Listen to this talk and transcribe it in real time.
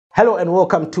Hello and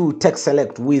welcome to Tech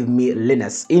Select with me,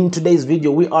 Linus. In today's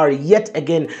video, we are yet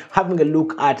again having a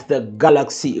look at the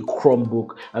Galaxy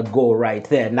Chromebook Go right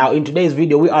there. Now, in today's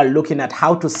video, we are looking at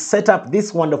how to set up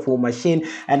this wonderful machine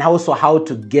and also how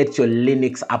to get your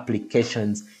Linux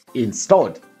applications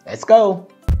installed. Let's go.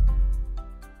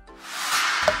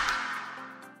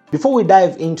 Before we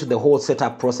dive into the whole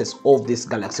setup process of this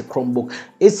Galaxy Chromebook,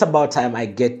 it's about time I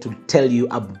get to tell you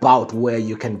about where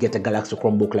you can get a Galaxy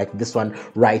Chromebook like this one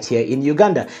right here in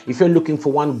Uganda. If you're looking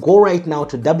for one, go right now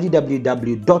to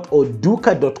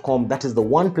www.oduka.com. That is the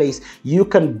one place you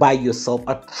can buy yourself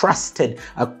a trusted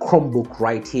Chromebook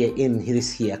right here in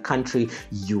this here country,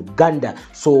 Uganda.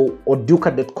 So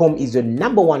oduka.com is your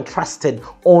 #1 trusted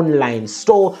online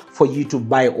store for you to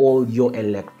buy all your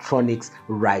electronics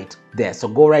right there. So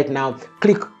go right now,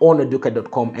 click on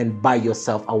oduka.com and buy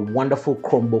yourself a wonderful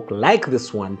Chromebook like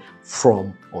this one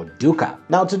from Oduka.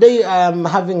 Now today I'm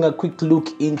having a quick look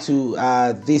into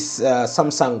this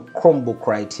Samsung Chromebook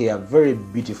right here. Very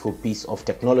beautiful piece of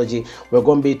technology. We're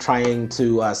going to be trying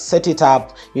to set it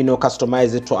up,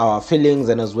 customize it to our feelings,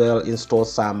 and as well install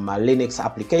some Linux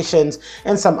applications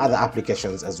and some other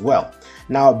applications as well.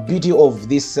 Now, beauty of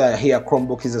this here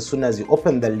Chromebook is as soon as you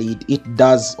open the lid, it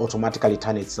does automatically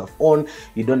turn itself on.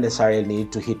 You don't necessarily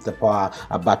need to hit the power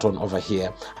button over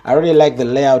here. I really like the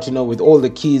layout, with all the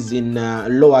keys in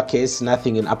lowercase,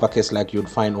 nothing in uppercase like you'd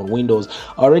find on Windows.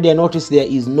 Already I noticed there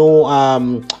is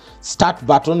no start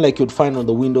button like you'd find on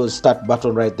the Windows start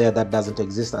button right there. That doesn't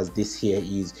exist, as this here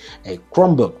is a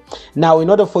Chromebook. Now, in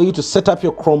order for you to set up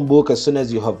your Chromebook, as soon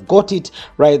as you have got it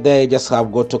right there, you just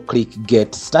have got to click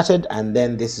get started, and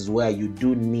then this is where you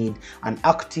do need an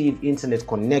active internet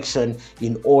connection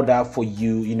in order for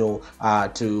you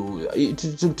to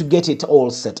get it all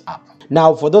set up.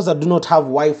 Now, for those that do not have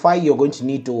Wi-Fi, you're going to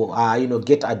need to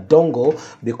get a dongle,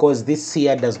 because this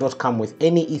here does not come with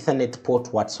any Ethernet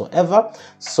port whatsoever.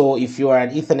 So if you are an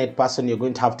Ethernet person, you're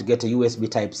going to have to get a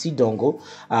USB Type-C dongle,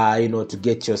 to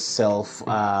get yourself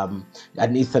an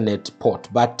Ethernet port.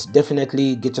 But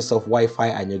definitely get yourself Wi-Fi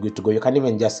and you're good to go. You can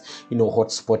even just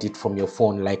hotspot it from your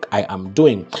phone like I am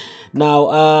doing now.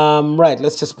 Right,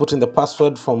 let's just put in the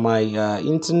password for my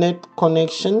internet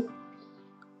connection.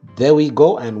 There we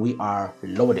go, and we are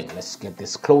loading. Let's get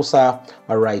this closer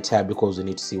right here, because we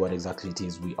need to see what exactly it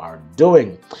is we are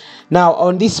doing. Now,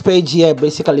 on this page here,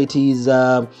 basically it is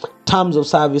terms of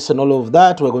service and all of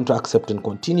that. We're going to accept and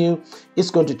continue. It's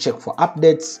going to check for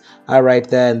updates right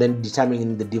there, and then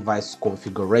determining the device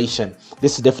configuration.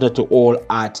 This is definitely all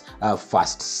at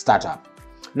fast startup.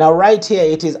 Now, right here,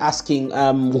 it is asking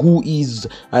who is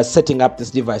setting up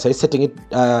this device. Are you setting it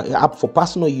up for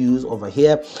personal use over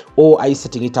here, or are you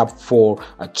setting it up for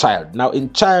a child? Now,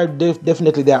 in child,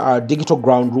 definitely there are digital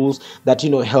ground rules that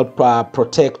help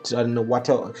protect and what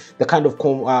the kind of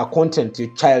content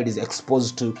your child is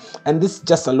exposed to, and this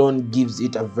just alone gives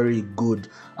it a very good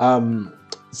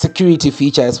security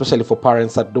feature, especially for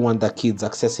parents that don't want their kids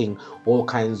accessing all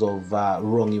kinds of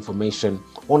wrong information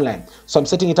online. So I'm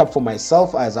setting it up for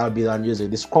myself, as I'll be done using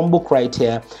this Chromebook right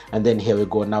here, and then here we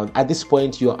go. Now at this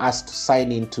point, you're asked to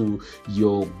sign into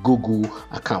your Google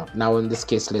account. Now in this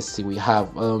case, let's see, we have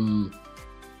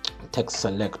Tech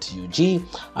Select UG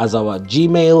as our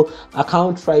Gmail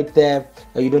account right there.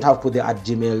 You don't have to put the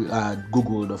 @Gmail.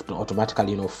 Google will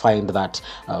automatically find that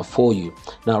for you.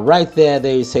 Now right there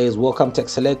it says welcome Tech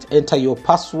Select. Enter your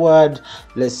password.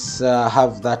 Let's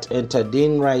have that entered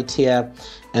in right here,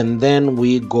 and then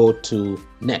we go to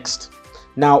next.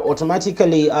 Now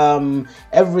automatically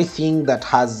everything that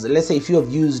has, let's say if you have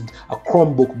used a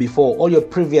Chromebook before, all your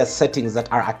previous settings that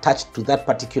are attached to that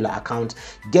particular account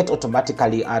get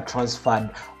automatically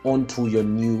transferred onto your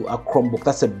new Chromebook.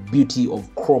 That's the beauty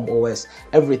of Chrome OS.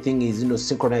 Everything is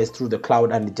synchronized through the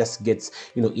cloud, and it just gets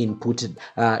input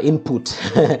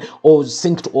or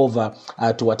synced over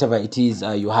to whatever it is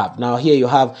you have. Now here you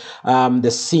have the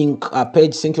sync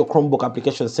page, sync your Chromebook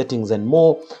application settings and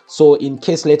more. So in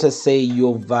case, let us say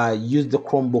you've used the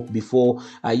Chromebook before,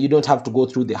 you don't have to go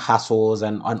through the hassles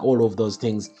and all of those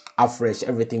things afresh.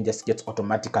 Everything just gets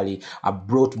automatically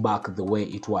brought back the way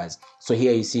it was. So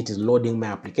here you see it is loading my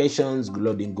applications,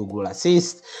 loading Google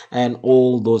Assist, and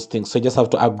all those things. So you just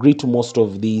have to agree to most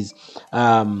of these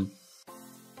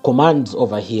commands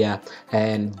over here,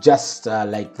 and just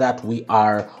like that, we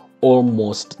are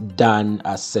almost done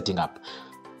setting up.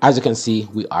 As you can see,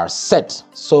 we are set.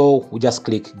 So we just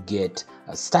click get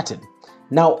started.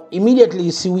 Now, immediately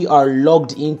you see we are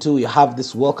logged into, you have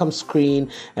this welcome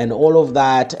screen and all of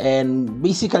that. And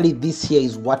basically this here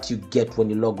is what you get when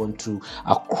you log on to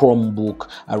a Chromebook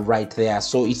right there.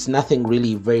 So it's nothing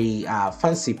really very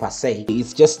fancy per se.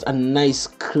 It's just a nice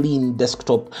clean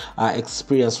desktop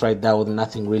experience right there with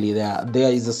nothing really there.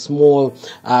 There is a small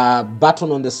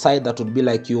button on the side that would be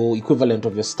like your equivalent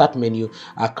of your start menu.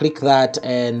 Click that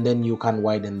and then you can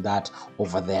widen that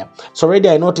over there. So already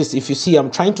I noticed, if you see, I'm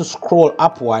trying to scroll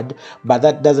upward, but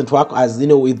that doesn't work. As you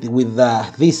know, with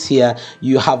this here,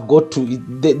 you have got to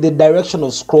the direction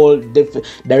of scroll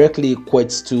directly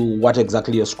equates to what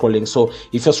exactly you're scrolling. So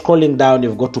if you're scrolling down,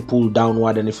 you've got to pull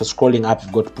downward, and if you're scrolling up,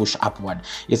 you've got to push upward.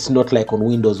 It's not like on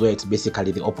Windows where it's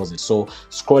basically the opposite. So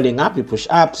scrolling up, you push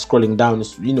up; scrolling down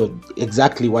is, you know,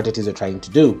 exactly what it is you're trying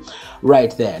to do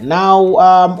right there. Now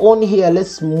on here,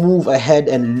 let's move ahead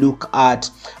and look at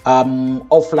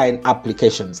offline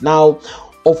applications. Now,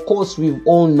 of course, we've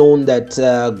all known that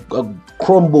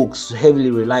Chromebooks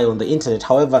heavily rely on the internet.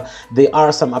 However, there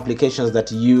are some applications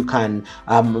that you can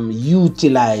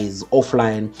utilize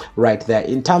offline right there.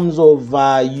 In terms of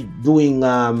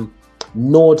doing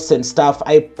notes and stuff,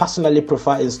 I personally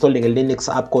prefer installing a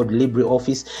Linux app called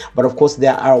LibreOffice, but of course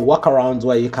there are workarounds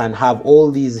where you can have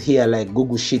all these here, like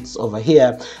Google Sheets over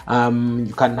here.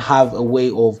 You can have a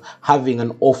way of having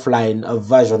an offline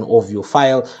version of your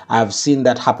file. I've seen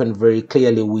that happen very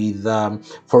clearly with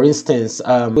for instance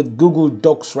with Google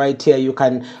Docs right here. You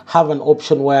can have an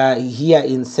option where here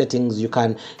in settings you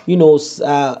can, you know,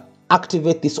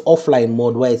 activate this offline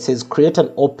mode where it says create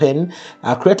open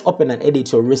and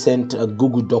edit your recent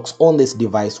Google Docs on this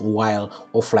device while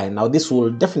offline. Now this will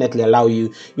definitely allow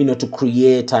you, you know, to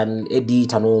create and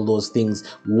edit and all those things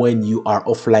when you are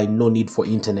offline. No need for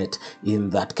internet in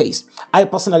that case. I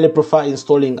personally prefer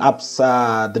installing apps,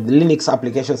 the Linux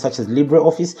applications such as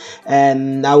LibreOffice,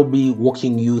 and I'll be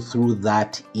walking you through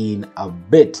that in a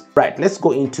bit. Right, let's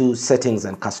go into settings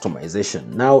and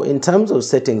customization. Now, in terms of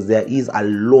settings, there is a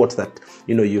lot that,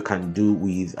 you know, you can do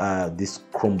with this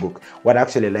Chromebook. What I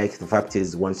actually like, the fact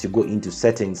is, once you go into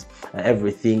settings,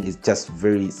 everything is just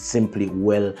very simply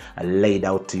well laid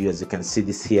out to you. As you can see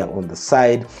this here on the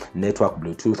side, network,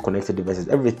 Bluetooth, connected devices,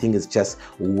 everything is just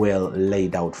well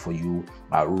laid out for you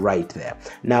right there.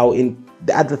 Now, in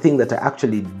the other thing that I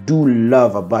actually do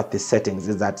love about the settings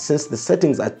is that since the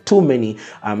settings are too many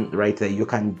right there, you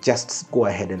can just go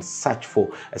ahead and search for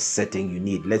a setting you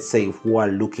need. Let's say if we are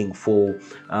looking for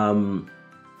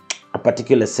a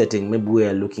particular setting, maybe we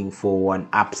are looking for an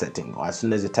app setting, or as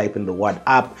soon as you type in the word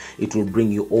app, it will bring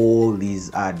you all these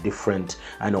different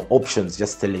options,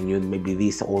 just telling you maybe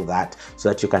this or that, so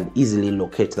that you can easily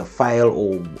locate the file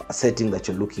or a setting that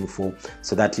you're looking for,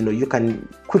 so that, you know, you can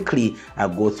quickly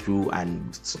go through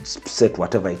and set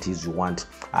whatever it is you want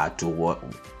to work,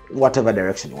 whatever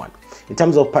direction you want. In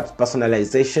terms of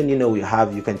personalization, you know,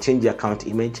 you can change the account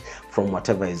image from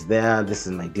whatever is there. This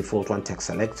is my default one, text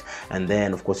select, and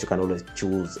then of course you can always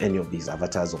choose any of these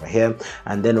avatars over here,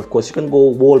 and then of course you can go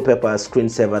wallpaper,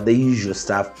 screensaver, the usual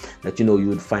stuff that, you know, you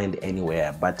would find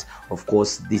anywhere. But of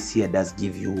course this here does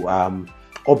give you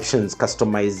options,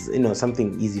 customize, you know,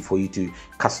 something easy for you to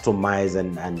customize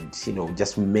and you know,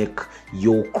 just make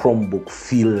your Chromebook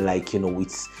feel like, you know,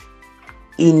 it's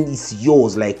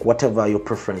yours, like whatever your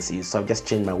preference is. So I've just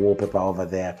changed my wallpaper over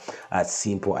there, as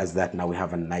simple as that. Now we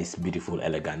have a nice, beautiful,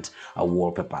 elegant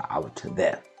wallpaper out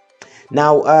there.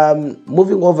 Now,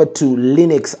 moving over to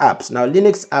Linux apps. Now,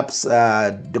 Linux apps,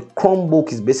 the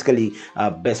Chromebook is basically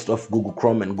best of Google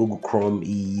Chrome, and Google Chrome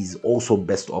is also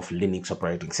best of Linux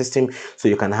operating system. So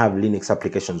you can have Linux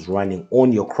applications running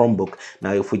on your Chromebook.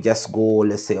 Now, if we just go,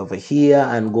 let's say, over here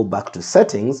and go back to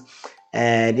settings,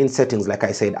 and in settings, like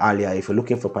I said earlier, if you're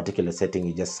looking for a particular setting,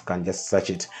 you can just search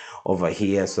it over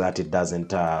here so that it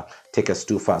doesn't take us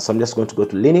too far. So I'm just going to go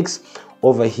to Linux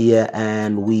over here,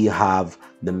 and we have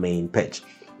the main page.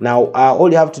 Now,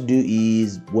 all you have to do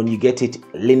is, when you get it,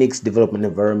 Linux development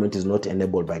environment is not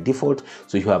enabled by default,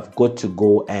 so you have got to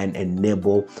go and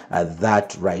enable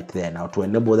that right there. Now, to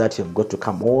enable that, you've got to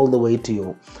come all the way to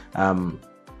your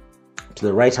to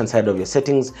the right hand side of your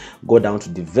settings, go down to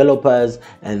developers,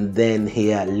 and then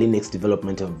here Linux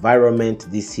development environment.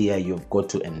 This here, you've got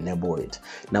to enable it.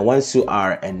 Now, once you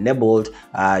are enabled,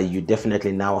 you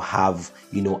definitely now have,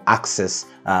 you know, access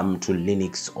to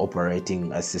Linux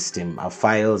operating system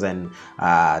files and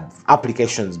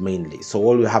applications mainly. So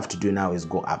all you have to do now is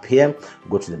go up here,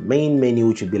 go to the main menu,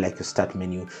 which will be like your start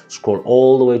menu, scroll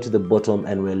all the way to the bottom,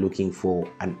 and we're looking for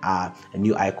a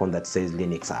new icon that says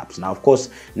Linux apps. Now, of course,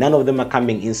 none of them Cinema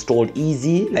coming installed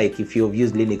easy. Like if you've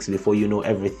used Linux before, you know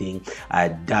everything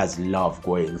does love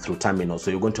going through terminal.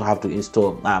 So you're going to have to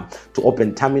install to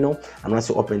open terminal, and once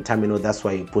you open terminal, that's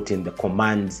why you put in the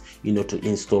commands, you know, to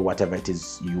install whatever it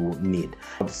is you need.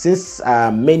 Since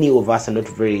many of us are not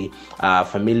very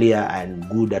familiar and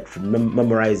good at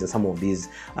memorizing some of these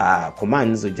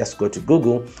commands, you just go to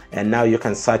Google and now you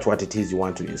can search what it is you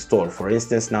want to install. For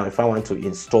instance, now if I want to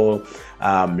install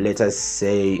let us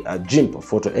say a GIMP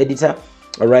photo editor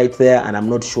right there, and I'm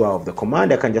not sure of the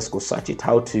command, I can just go search it,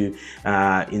 how to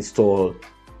install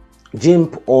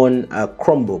GIMP on a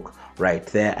Chromebook right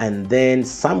there, and then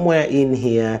somewhere in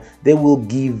here they will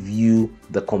give you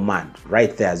the command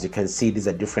right there. As you can see, these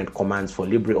are different commands for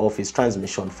LibreOffice,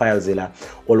 Transmission, FileZilla,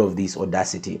 all of these,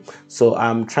 Audacity. So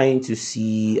I'm trying to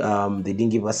see, they didn't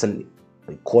give us a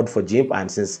code for GIMP, and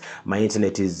since my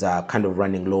internet is kind of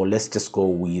running low, let's just go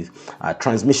with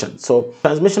Transmission. So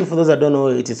Transmission, for those that don't know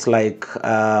it, it's like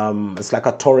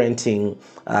a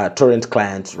torrent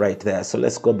client right there. So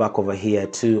let's go back over here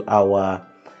to our,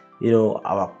 you know,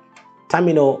 our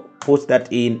terminal, put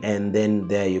that in, and then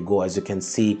there you go. As you can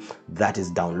see, that is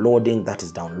downloading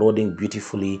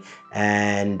beautifully,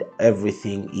 and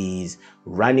everything is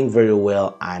running very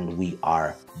well, and we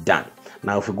are done.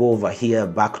 Now if we go over here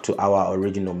back to our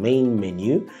original main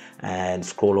menu and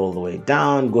scroll all the way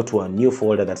down, go to a new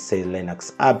folder that says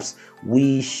Linux apps,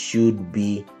 we should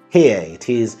be here. It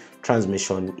is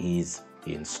Transmission is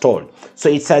installed. So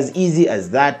it's as easy as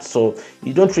that. So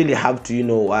you don't really have to, you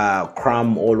know,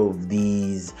 cram all of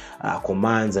these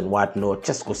commands and whatnot.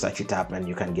 Just go search it up and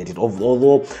you can get it.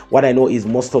 Although what I know is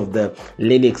most of the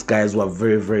Linux guys who are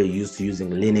very used to using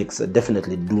Linux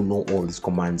definitely do know all these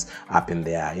commands up in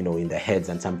their, you know, in their heads,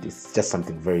 and it's just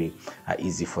something very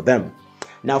easy for them.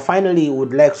 Now finally, we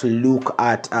would like to look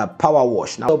at power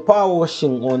wash. Now power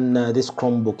washing on this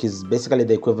Chromebook is basically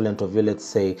the equivalent of you, let's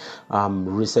say,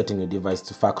 resetting your device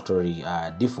to factory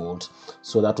default.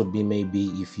 So that would be maybe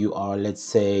if you are, let's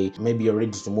say, maybe you're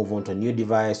ready to move on to a new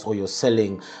device, or you're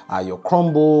selling your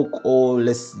Chromebook, or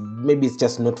maybe it's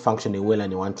just not functioning well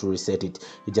and you want to reset it.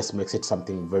 It just makes it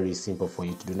something very simple for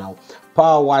you to do. Now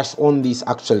power wash on this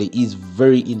actually is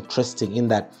very interesting in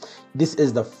that this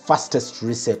is the fastest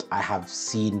reset I have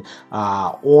seen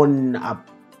on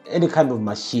any kind of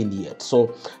machine yet.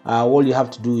 So all you have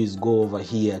to do is go over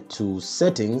here to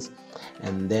settings,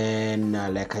 and then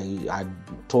like I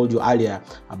told you earlier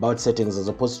about settings, as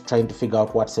opposed to trying to figure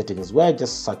out what settings were,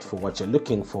 just search for what you're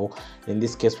looking for. In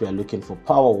this case, we are looking for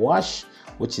power wash,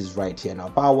 which is right here. Now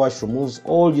power wash removes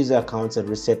all user accounts and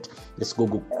reset this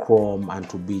Google Chrome and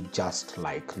to be just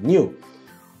like new.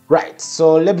 Right,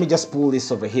 so let me just pull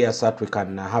this over here so that we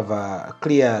can have a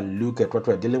clear look at what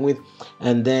we're dealing with,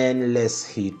 and then let's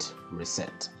hit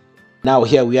reset. Now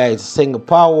here we are, it's saying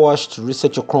power wash to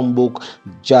reset your Chromebook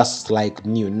just like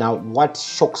new. Now what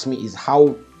shocks me is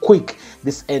how quick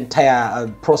this entire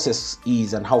process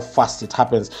is and how fast it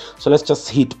happens. So let's just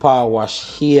hit power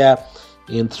wash here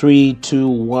in 3, 2,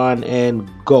 1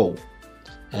 and go.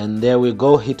 And there we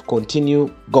go, hit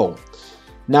continue, go.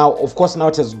 Now of course now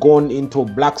it has gone into a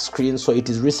black screen, so it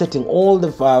is resetting all the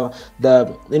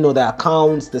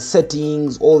accounts, the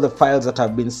settings, all the files that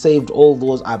have been saved, all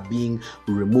those are being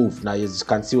removed. Now as you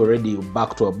can see, already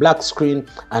back to a black screen,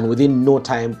 and within no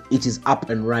time it is up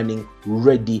and running,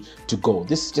 ready to go.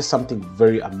 This is just something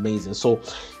very amazing. So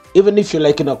even if you're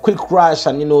like in a quick rush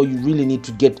and you really need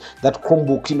to get that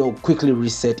Chromebook quickly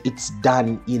reset, it's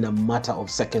done in a matter of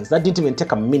seconds. That didn't even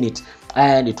take a minute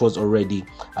and it was already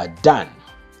done.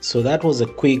 So that was a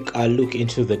quick look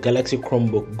into the Galaxy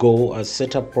Chromebook Go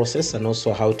setup process, and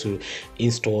also how to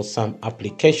install some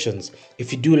applications.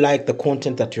 If you do like the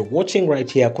content that you're watching right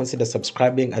here, consider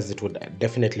subscribing, as it would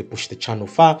definitely push the channel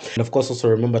far. And of course, also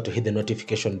remember to hit the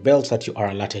notification bell so that you are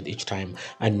alerted each time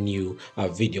a new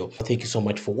video. Thank you so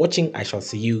much for watching. I shall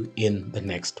see you in the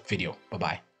next video.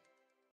 Bye-bye.